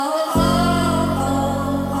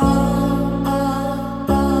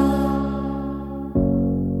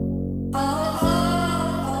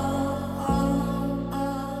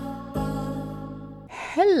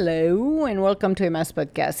welcome to Emma's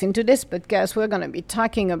podcast. In today's podcast, we're going to be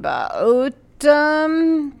talking about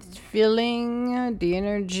feeling the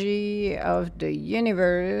energy of the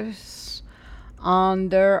universe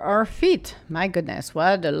under our feet. My goodness,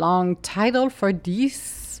 what a long title for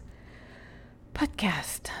this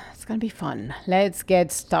podcast. It's going to be fun. Let's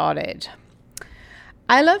get started.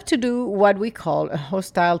 I love to do what we call a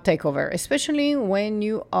hostile takeover, especially when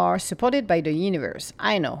you are supported by the universe.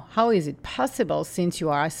 I know. How is it possible since you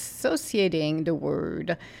are associating the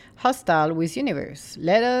word hostile with universe?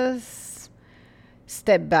 Let us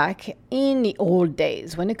step back in the old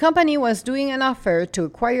days. When a company was doing an offer to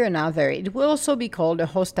acquire another, it will also be called a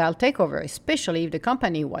hostile takeover, especially if the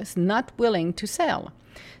company was not willing to sell.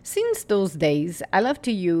 Since those days, I love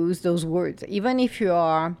to use those words, even if you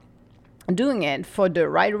are doing it for the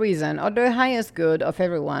right reason or the highest good of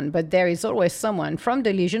everyone, but there is always someone from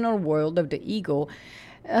the delusional world of the ego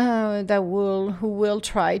who will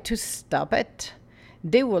try to stop it.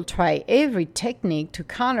 They will try every technique to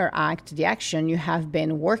counteract the action you have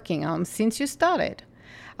been working on since you started.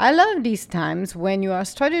 I love these times when you are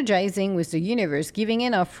strategizing with the universe, giving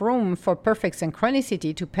enough room for perfect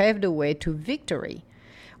synchronicity to pave the way to victory.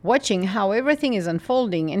 Watching how everything is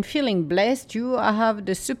unfolding and feeling blessed you have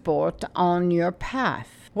the support on your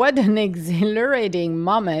path. What an exhilarating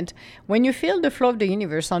moment when you feel the flow of the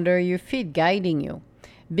universe under your feet guiding you.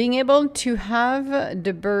 Being able to have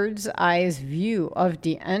the bird's eye view of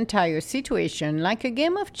the entire situation like a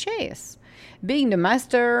game of chess. Being the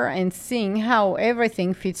master and seeing how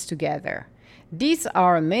everything fits together. These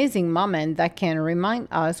are amazing moments that can remind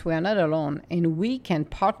us we are not alone and we can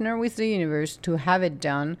partner with the universe to have it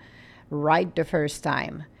done right the first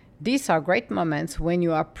time. These are great moments when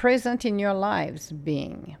you are present in your lives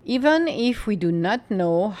being. Even if we do not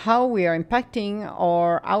know how we are impacting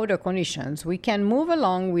our outer conditions, we can move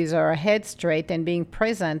along with our head straight and being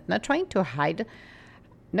present, not trying to hide.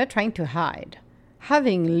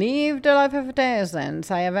 Having lived a life of thousands,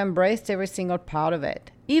 I have embraced every single part of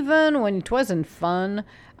it. Even when it wasn't fun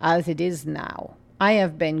as it is now. I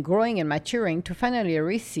have been growing and maturing to finally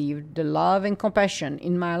receive the love and compassion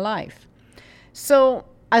in my life. So,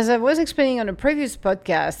 as I was explaining on a previous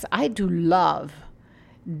podcast, I do love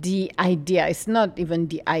the idea. It's not even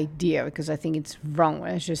the idea because I think it's wrong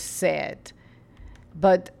when I just say it.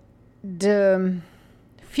 But the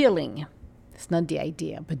feeling, it's not the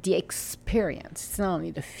idea, but the experience. It's not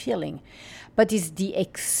only the feeling, but it's the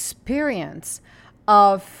experience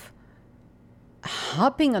of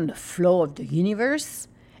hopping on the flow of the universe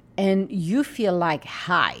and you feel like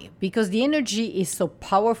high because the energy is so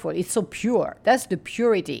powerful. It's so pure. That's the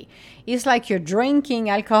purity. It's like you're drinking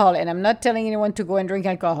alcohol, and I'm not telling anyone to go and drink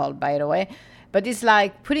alcohol, by the way, but it's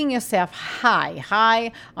like putting yourself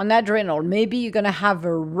high on adrenaline. Maybe you're going to have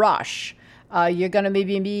a rush. You're going to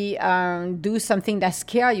maybe do something that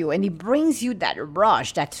scares you, and it brings you that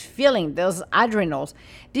rush, that feeling, those adrenals.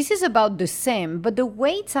 This is about the same, but the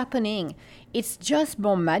way it's happening, it's just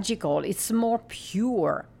more magical. It's more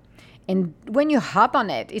pure. And when you hop on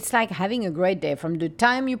it, it's like having a great day. From the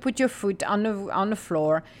time you put your foot on the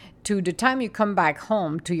floor to the time you come back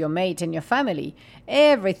home to your mate and your family,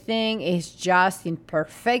 everything is just in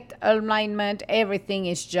perfect alignment. Everything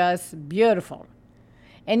is just beautiful.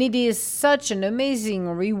 And it is such an amazing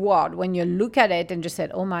reward when you look at it and just say,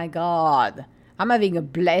 oh my God, I'm having a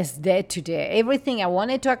blessed day today. Everything I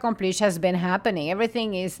wanted to accomplish has been happening.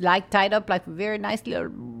 Everything is like tied up like a very nice little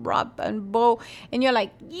wrap and bow. And you're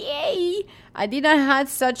like, yay, I didn't have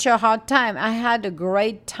such a hard time. I had a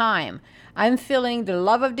great time. I'm feeling the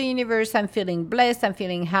love of the universe. I'm feeling blessed. I'm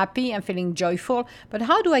feeling happy. I'm feeling joyful. But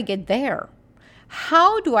how do I get there?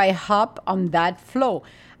 How do I hop on that flow?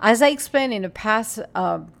 As I explained in a past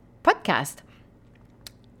podcast,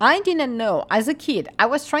 I didn't know as a kid. I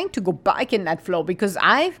was trying to go back in that flow because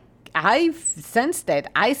I sensed it.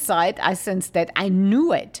 I saw it. I sensed it. I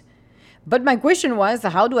knew it. But my question was,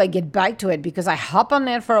 how do I get back to it? Because I hop on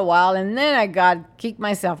it for a while and then I kicked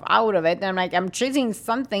myself out of it. And I'm like, I'm chasing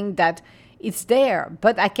something that it's there,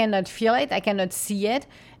 but I cannot feel it. I cannot see it.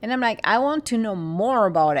 And I'm like, I want to know more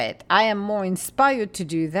about it. I am more inspired to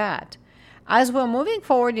do that. As we're moving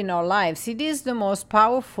forward in our lives, it is the most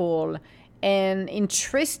powerful and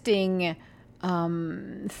interesting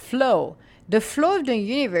flow. The flow of the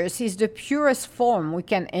universe is the purest form we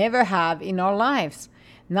can ever have in our lives.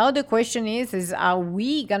 Now the question is are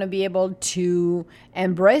we going to be able to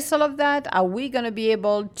embrace all of that? Are we going to be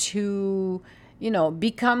able to,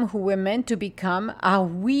 become who we're meant to become? Are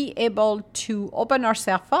we able to open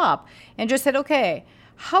ourselves up and just say, okay,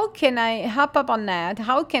 how can I hop up on that?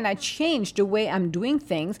 How can I change the way I'm doing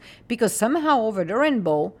things? Because somehow over the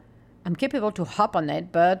rainbow, I'm capable to hop on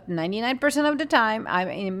it, but 99% of the time,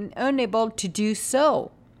 I'm unable to do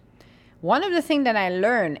so. One of the things that I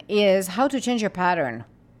learned is how to change your pattern.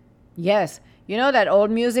 Yes, you know that old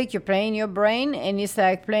music you play in your brain, and it's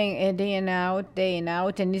like playing a day and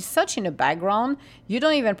out, and it's such in the background, you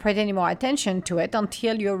don't even pay any more attention to it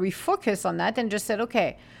until you refocus on that and just said,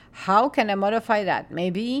 okay, how can I modify that?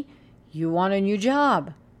 Maybe you want a new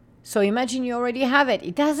job. So imagine you already have it.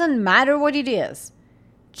 It doesn't matter what it is.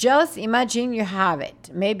 Just imagine you have it.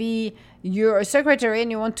 Maybe you're a secretary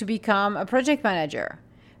and you want to become a project manager.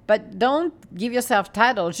 But don't give yourself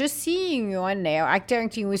titles. Just seeing you in there,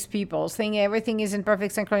 interacting with people, saying everything is in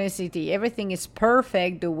perfect synchronicity. Everything is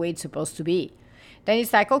perfect the way it's supposed to be. Then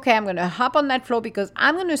it's like, okay, I'm going to hop on that flow because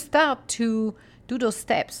I'm going to start to do those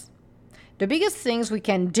steps. The biggest things we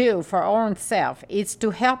can do for our own self is to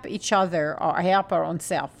help each other or help our own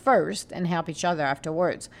self first and help each other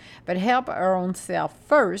afterwards. But help our own self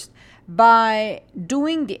first by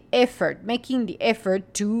doing the effort, making the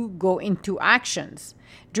effort to go into actions.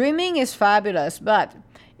 Dreaming is fabulous, but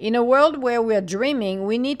in a world where we're dreaming,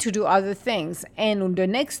 we need to do other things. And the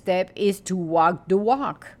next step is to walk the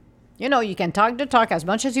walk. You know, you can talk the talk as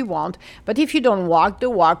much as you want, but if you don't walk the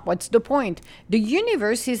walk, what's the point? The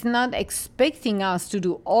universe is not expecting us to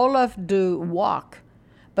do all of the walk,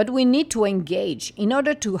 but we need to engage. In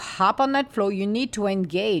order to hop on that flow, you need to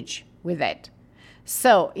engage with it.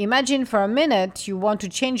 So imagine for a minute you want to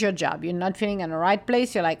change your job. You're not feeling in the right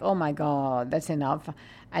place. You're like, oh my God, that's enough.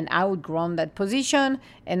 And I would grow on that position,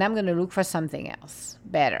 and I'm going to look for something else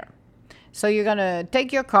better. So you're going to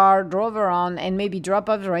take your car, drove around, and maybe drop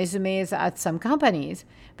off the resumes at some companies.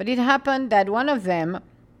 But it happened that one of them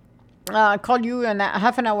called you and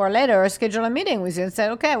half an hour later, schedule a meeting with you and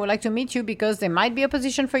said, okay, I would like to meet you because there might be a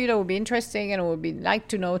position for you that would be interesting and would be like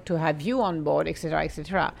to know to have you on board, etc.,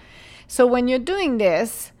 etc. So when you're doing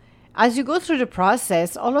this, as you go through the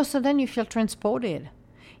process, all of a sudden you feel transported.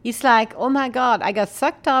 It's like, oh my God, I got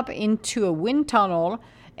sucked up into a wind tunnel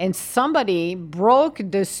and somebody broke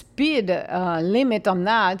the speed limit on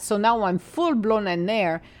that. So now I'm full blown in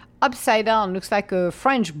there, upside down, looks like a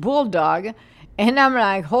French bulldog. And I'm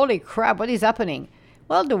like, holy crap, what is happening?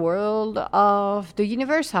 Well, the world of the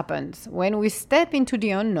universe happens. When we step into the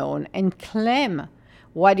unknown and claim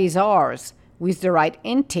what is ours with the right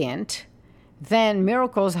intent, then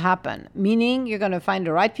miracles happen. Meaning you're going to find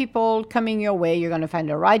the right people coming your way. You're going to find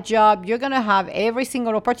the right job. You're going to have every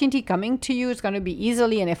single opportunity coming to you. It's going to be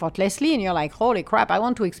easily and effortlessly. And you're like, holy crap, I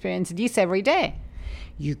want to experience this every day.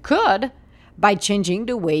 You could by changing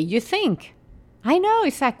the way you think. I know,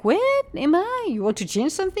 it's like, what am I? You want to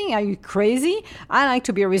change something? Are you crazy? I like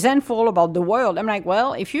to be resentful about the world. I'm like,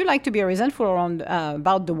 well, if you like to be resentful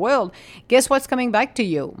about the world, guess what's coming back to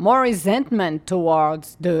you? More resentment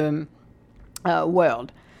towards the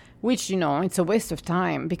world, which, you know, it's a waste of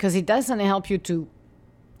time because it doesn't help you to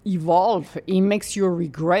evolve. It makes you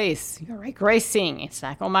regress. You're regressing. It's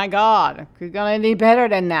like, oh my God, you're gonna be better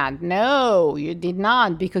than that. No, you did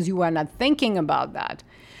not, because you were not thinking about that.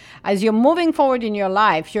 As you're moving forward in your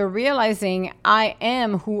life, you're realizing, I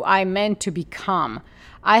am who I meant to become.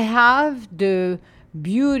 I have the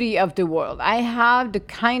beauty of the world. I have the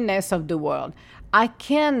kindness of the world. I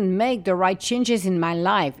can make the right changes in my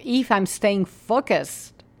life if I'm staying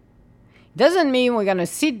focused. Doesn't mean we're going to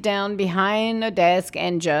sit down behind a desk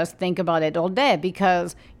and just think about it all day,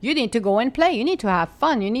 because you need to go and play. You need to have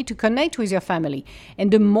fun. You need to connect with your family.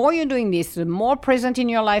 And the more you're doing this, the more present in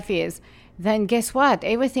your life is, then guess what?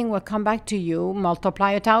 Everything will come back to you,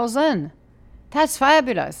 multiply 1,000. That's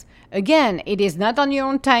fabulous. Again, it is not on your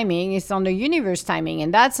own timing, it's on the universe timing.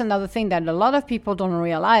 And that's another thing that a lot of people don't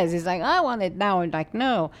realize. It's like, I want it now. And like,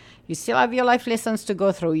 no, you still have your life lessons to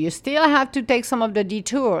go through. You still have to take some of the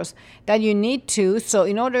detours that you need to. So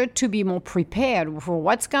in order to be more prepared for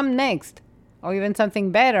what's come next, or even something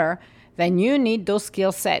better, then you need those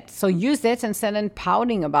skill sets. So use it instead of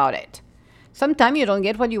pouting about it. Sometimes you don't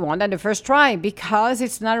get what you want at the first try because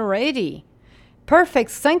it's not ready.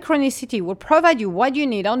 Perfect synchronicity will provide you what you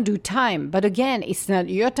need on due time. But again, it's not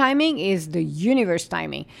your timing, it's the universe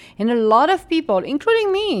timing. And a lot of people,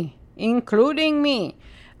 including me,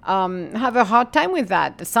 have a hard time with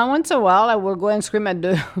that. Some once in a while, I will go and scream at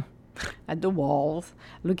the at the walls,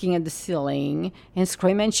 looking at the ceiling, and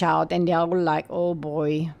scream and shout. And they're all like, oh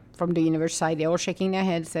boy, from the universe side, they're all shaking their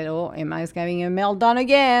heads, said, oh, Emma's having a meltdown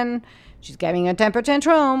again. She's having a temper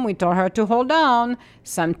tantrum. We told her to hold on.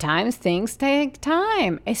 Sometimes things take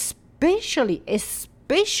time, especially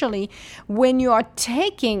when you are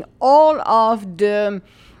taking all of the,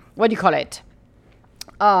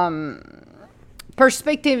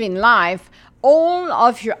 perspective in life, all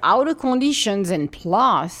of your outer conditions, and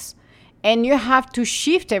plus, And you have to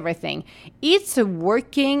shift everything. It's a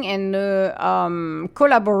working and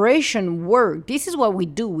collaboration work. This is what we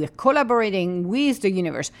do. We're collaborating with the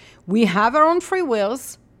universe. We have our own free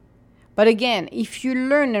wills. But again, if you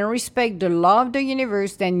learn and respect the law of the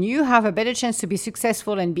universe, then you have a better chance to be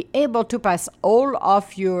successful and be able to pass all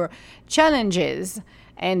of your challenges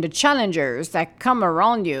and the challengers that come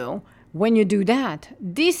around you when you do that.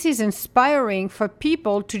 This is inspiring for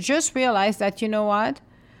people to just realize that, you know what?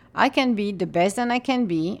 I can be the best that I can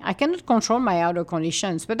be. I cannot control my outer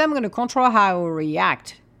conditions, but I'm going to control how I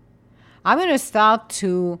react. I'm going to start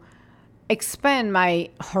to expand my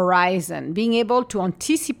horizon, being able to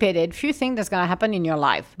anticipate a few things that's going to happen in your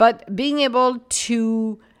life, but being able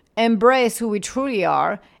to embrace who we truly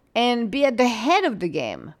are and be at the head of the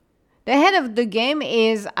game. The head of the game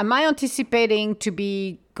is, am I anticipating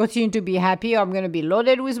to continue to be happy, or I'm going to be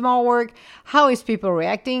loaded with more work? How is people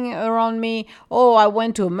reacting around me? Oh, I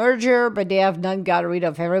went to a merger, but they have not got rid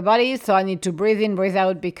of everybody, so I need to breathe in, breathe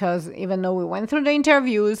out, because even though we went through the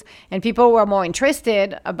interviews and people were more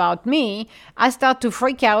interested about me, I start to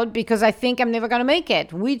freak out because I think I'm never going to make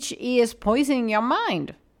it, which is poisoning your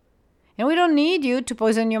mind. And we don't need you to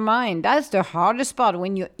poison your mind. That's the hardest part.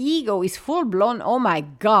 When your ego is full blown, oh my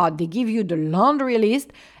God, they give you the laundry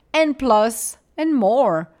list and plus and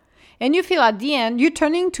more. And you feel at the end, you're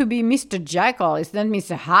turning to be Mr. Jekyll. It's not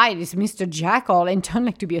Mr. Hyde, it's Mr. Jekyll, and turn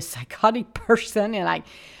like to be a psychotic person. And like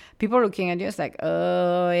people looking at you, it's like,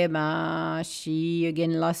 oh, Emma, she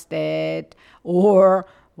again lost it. Or,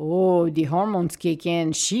 oh, the hormones kick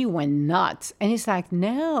in, she went nuts. And it's like,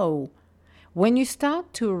 no. When you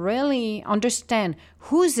start to really understand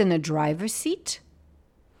who's in the driver's seat,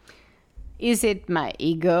 is it my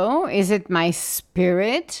ego? Is it my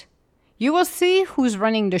spirit? You will see who's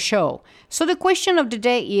running the show. So the question of the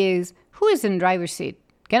day is, who is in the driver's seat?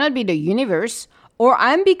 Cannot be the universe, or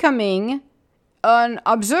I'm becoming an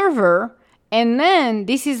observer, and then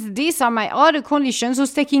these are my other conditions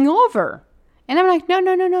who's taking over. And I'm like,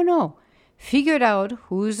 no. Figure it out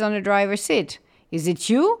who's on the driver's seat. Is it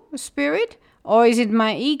you, spirit, or is it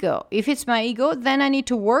my ego? If it's my ego, then I need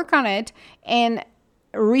to work on it and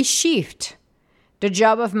reshift the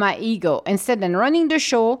job of my ego. Instead than running the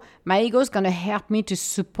show, my ego is going to help me to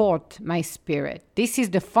support my spirit. This is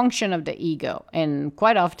the function of the ego. And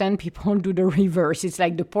quite often people do the reverse. It's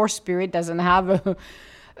like the poor spirit doesn't have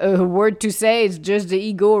a word to say. It's just the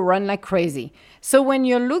ego run like crazy. So when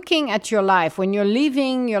you're looking at your life, when you're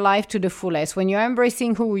living your life to the fullest, when you're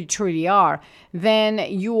embracing who you truly are, then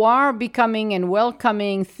you are becoming and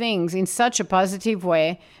welcoming things in such a positive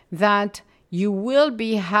way that you will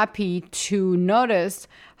be happy to notice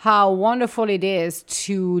how wonderful it is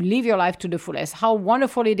to live your life to the fullest, how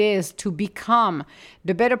wonderful it is to become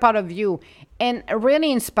the better part of you and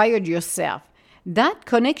really inspired yourself. That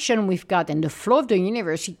connection we've got and the flow of the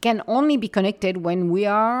universe, it can only be connected when we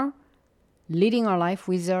are leading our life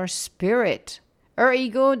with our spirit. Our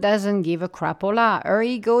ego doesn't give a crapola. Our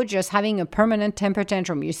ego just having a permanent temper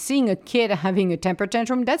tantrum. You're seeing a kid having a temper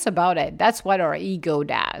tantrum, that's about it. That's what our ego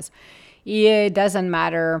does. It doesn't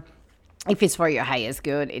matter if it's for your highest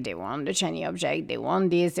good. They want the shiny object, they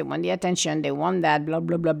want this, they want the attention, they want that, blah,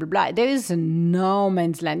 blah, blah, blah, blah. There is no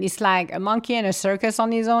man's land. It's like a monkey in a circus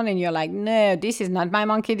on his own, and you're like, no, this is not my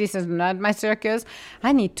monkey, this is not my circus.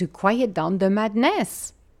 I need to quiet down the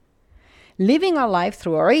madness. Living our life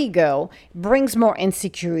through our ego brings more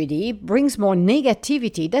insecurity, brings more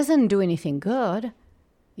negativity. It doesn't do anything good.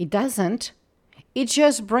 It doesn't. It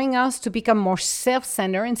just brings us to become more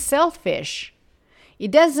self-centered and selfish. It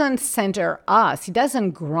doesn't center us. It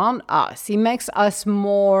doesn't ground us. It makes us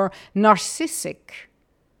more narcissistic.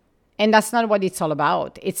 And that's not what it's all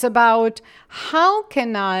about. It's about how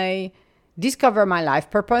can I discover my life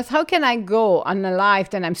purpose? How can I go on a life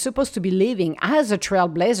that I'm supposed to be living as a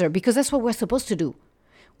trailblazer? Because that's what we're supposed to do.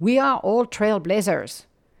 We are all trailblazers.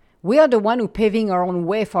 We are the one who paving our own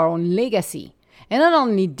way for our own legacy. And not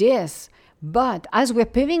only this, but as we're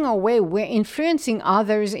paving our way, we're influencing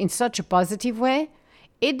others in such a positive way.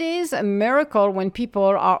 It is a miracle when people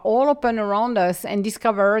are all open around us and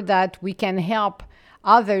discover that we can help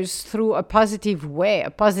others through a positive way, a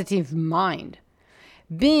positive mind.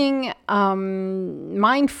 Being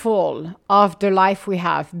mindful of the life we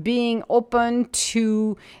have, being open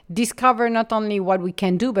to discover not only what we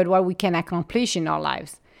can do, but what we can accomplish in our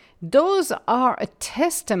lives. Those are a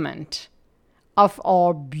testament of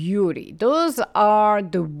our beauty. Those are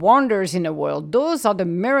the wonders in the world. Those are the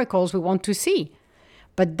miracles we want to see.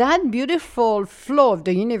 But that beautiful flow of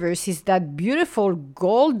the universe is that beautiful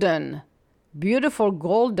golden,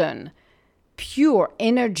 pure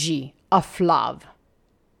energy of love.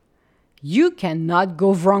 You cannot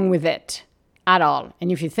go wrong with it at all.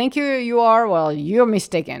 And if you think you are, well, you're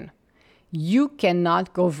mistaken. You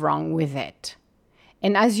cannot go wrong with it.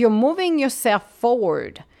 And as you're moving yourself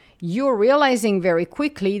forward, you're realizing very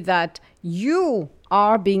quickly that you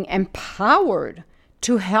are being empowered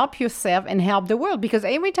to help yourself and help the world. Because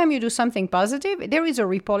every time you do something positive, there is a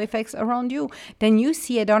ripple effect around you. Then you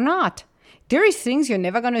see it or not. There is things you're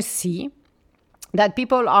never going to see that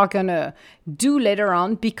people are going to do later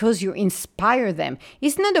on because you inspire them.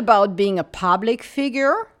 It's not about being a public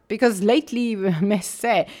figure, because lately, I must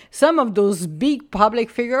say, some of those big public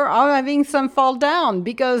figures are having some fall down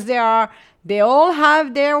because they all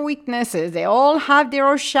have their weaknesses. They all have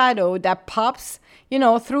their shadow that pops,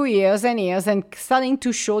 through years and years and starting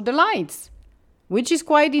to show the lights, which is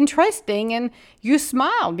quite interesting. And you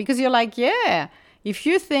smile because you're like, yeah, if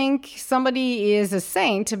you think somebody is a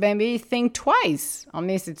saint, maybe think twice,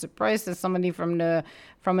 unless it's a person, somebody from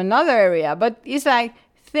another area. But it's like,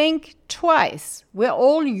 think twice. We're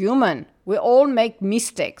all human. We all make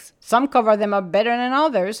mistakes. Some cover them up better than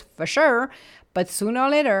others, for sure. But sooner or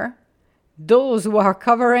later, those who are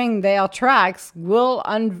covering their tracks will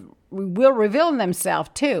reveal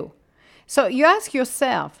themselves too. So you ask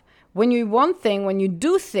yourself, when you want things, when you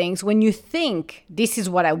do things, when you think, this is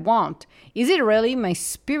what I want, is it really my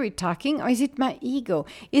spirit talking or is it my ego?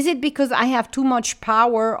 Is it because I have too much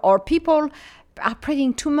power or people are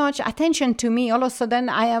paying too much attention to me? All of a sudden,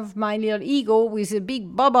 I have my little ego with a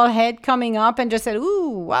big bubble head coming up and just said,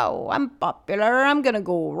 ooh, wow, I'm popular. I'm going to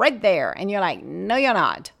go right there. And you're like, no, you're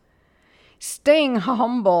not. Staying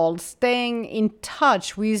humble, staying in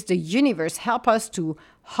touch with the universe help us to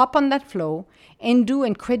hop on that flow and do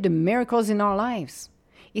and create the miracles in our lives.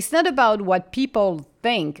 It's not about what people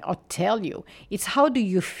think or tell you. It's how do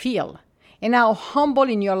you feel and how humble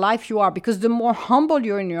in your life you are, because the more humble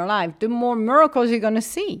you're in your life, the more miracles you're going to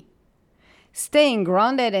see. Staying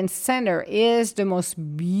grounded and centered is the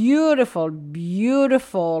most beautiful,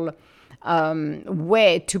 beautiful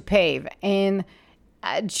way to pave. And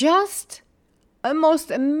just a most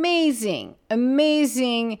amazing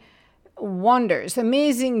wonders,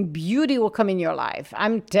 amazing beauty will come in your life.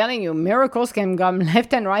 I'm telling you, miracles can come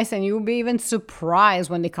left and right, and you'll be even surprised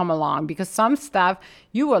when they come along, because some stuff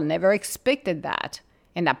you will never expected that.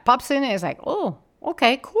 And that pops in and it's like, oh,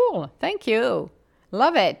 okay, cool. Thank you.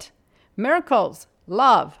 Love it. Miracles,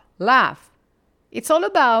 love, laugh. It's all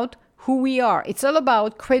about who we are. It's all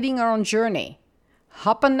about creating our own journey.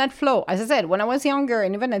 Hop on that flow. As I said, when I was younger,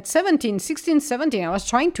 and even at 16, 17, I was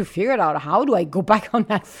trying to figure it out. How do I go back on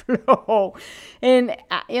that flow? And,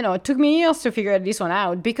 it took me years to figure this one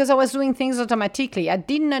out because I was doing things automatically. I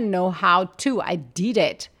did not know how to. I did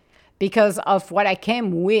it because of what I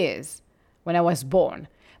came with when I was born.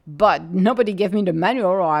 But nobody gave me the manual,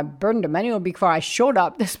 or I burned the manual before I showed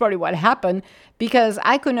up. That's probably what happened, because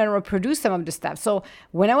I couldn't reproduce some of the stuff. So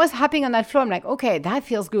when I was hopping on that flow, I'm like, okay, that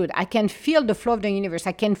feels good. I can feel the flow of the universe.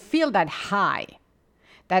 I can feel that high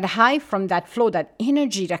from that flow, that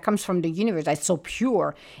energy that comes from the universe that's so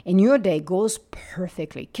pure. And your day goes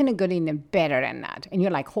perfectly. Cannot get any better than that. And you're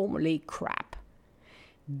like, holy crap.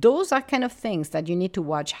 Those are kind of things that you need to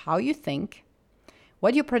watch how you think,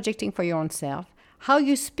 what you're projecting for your own self, how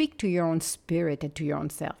you speak to your own spirit and to your own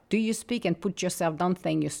self. Do you speak and put yourself down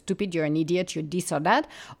saying you're stupid, you're an idiot, you're this or that?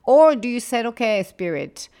 Or do you say, okay,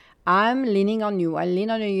 spirit, I'm leaning on you. I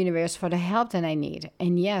lean on the universe for the help that I need.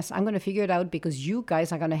 And yes, I'm going to figure it out because you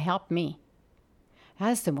guys are going to help me.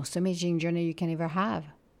 That's the most amazing journey you can ever have.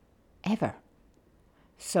 Ever.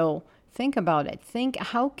 So think about it. Think,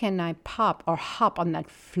 how can I pop or hop on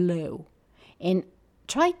that flow? And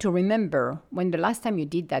try to remember when the last time you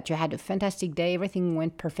did that, you had a fantastic day, everything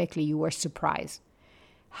went perfectly, you were surprised.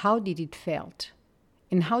 How did it felt?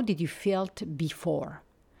 And how did you felt before?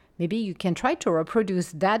 Maybe you can try to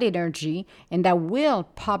reproduce that energy, and that will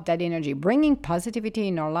pop that energy, bringing positivity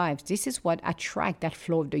in our lives. This is what attracts that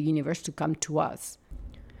flow of the universe to come to us.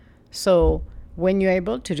 So when you're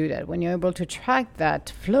able to do that, when you're able to track that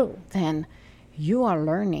flow, then you are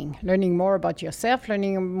learning more about yourself,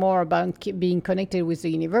 learning more about being connected with the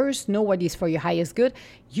universe, know what is for your highest good.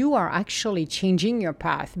 You are actually changing your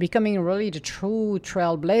path, becoming really the true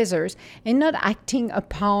trailblazers, and not acting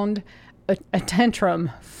upon a tantrum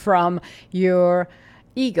from your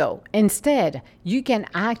ego. Instead, you can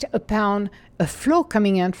act upon a flow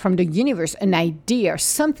coming in from the universe, an idea,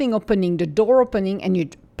 something opening, the door opening, and you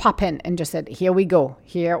pop in and just said, here we go,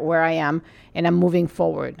 here where I am, and I'm moving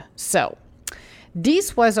forward. So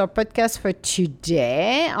this was our podcast for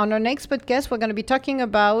today. On our next podcast, we're going to be talking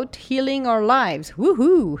about healing our lives.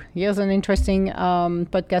 Woohoo! Here's an interesting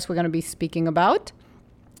podcast we're going to be speaking about.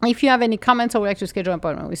 If you have any comments or would like to schedule an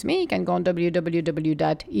appointment with me, you can go on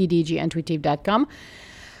www.edgintuitive.com.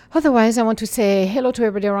 Otherwise, I want to say hello to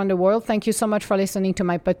everybody around the world. Thank you so much for listening to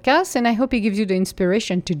my podcast, and I hope it gives you the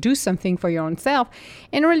inspiration to do something for your own self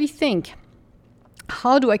and really think,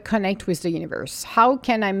 how do I connect with the universe? How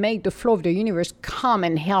can I make the flow of the universe come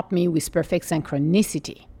and help me with perfect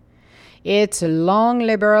synchronicity? It's a long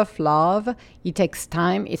labor of love. It takes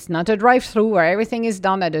time. It's not a drive-through where everything is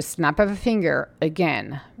done at a snap of a finger.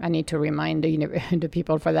 Again, I need to remind the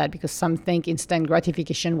people for that, because some think instant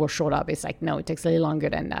gratification will show up. It's like, no, it takes a little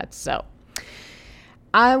longer than that. So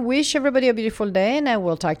I wish everybody a beautiful day, and I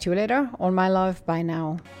will talk to you later. All my love. Bye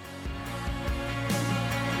now.